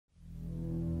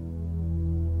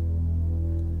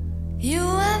You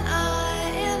and I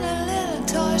in a little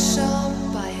toy shop,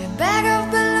 buy a bag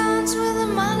of balloons with the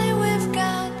money we've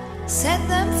got, set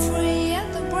them free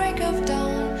at the break of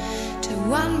dawn, till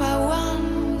one by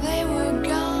one they were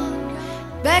gone.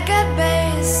 Back at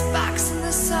base, box in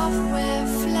the software,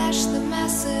 flash the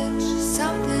message,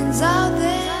 something's out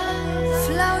there,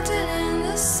 floating in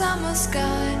the summer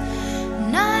sky.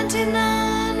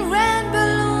 99 red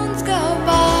balloons go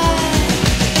by.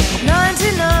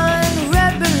 99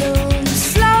 red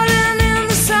balloons floating in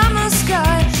the summer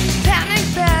sky. Panic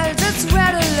belt, it's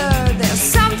red alert. There's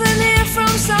something here from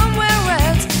somewhere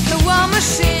else. The war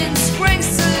machine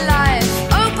springs to life,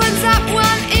 opens up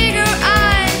one eager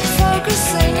eye,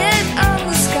 focusing it on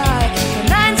the sky. The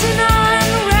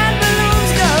 99 red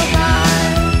balloons go by.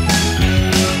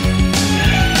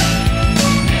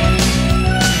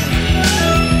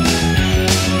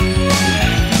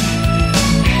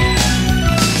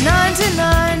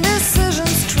 99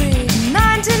 decisions tree,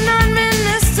 99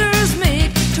 ministers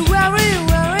meet to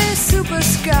worry, super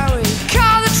scurry.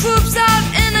 Call the troops out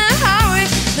in a hurry.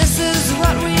 This is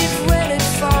what we've waited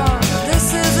for.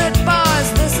 This is it, boys.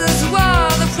 This is war.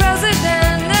 The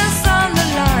president is on the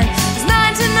line. There's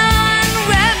 99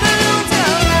 red balloons go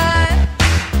by.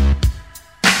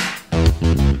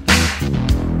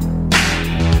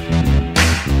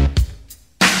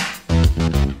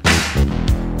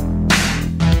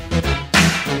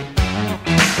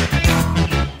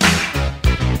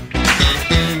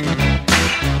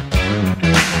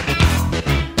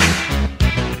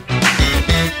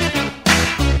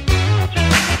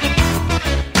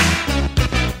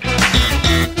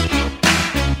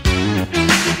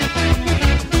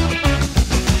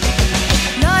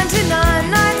 99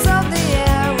 knights of the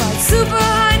air, ride super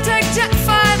high-tech jet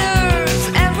fighters.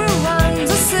 Everyone's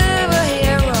a silver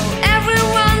hero,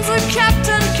 everyone's a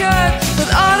Captain Kirk,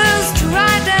 with orders to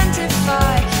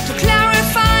identify, to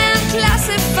clarify and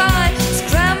classify,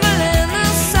 scramble in the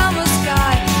summer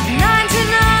sky.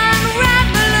 99 red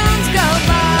balloons go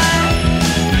by.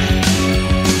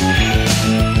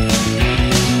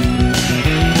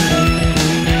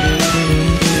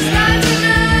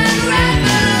 99 red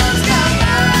balloons go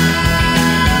by.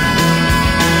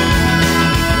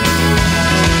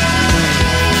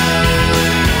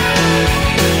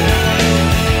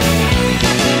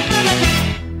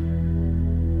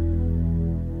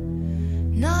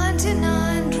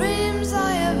 99 dreams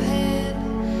I have had,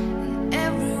 and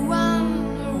every one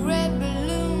a red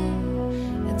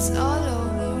balloon. It's all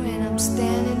over and I'm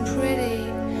standing pretty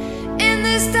in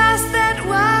this dust that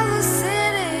was a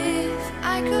city. If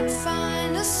I could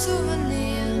find a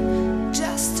souvenir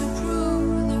just to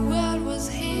prove the world was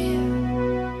here.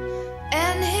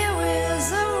 And here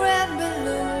is a red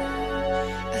balloon.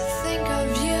 I think of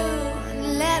you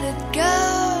and let it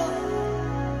go.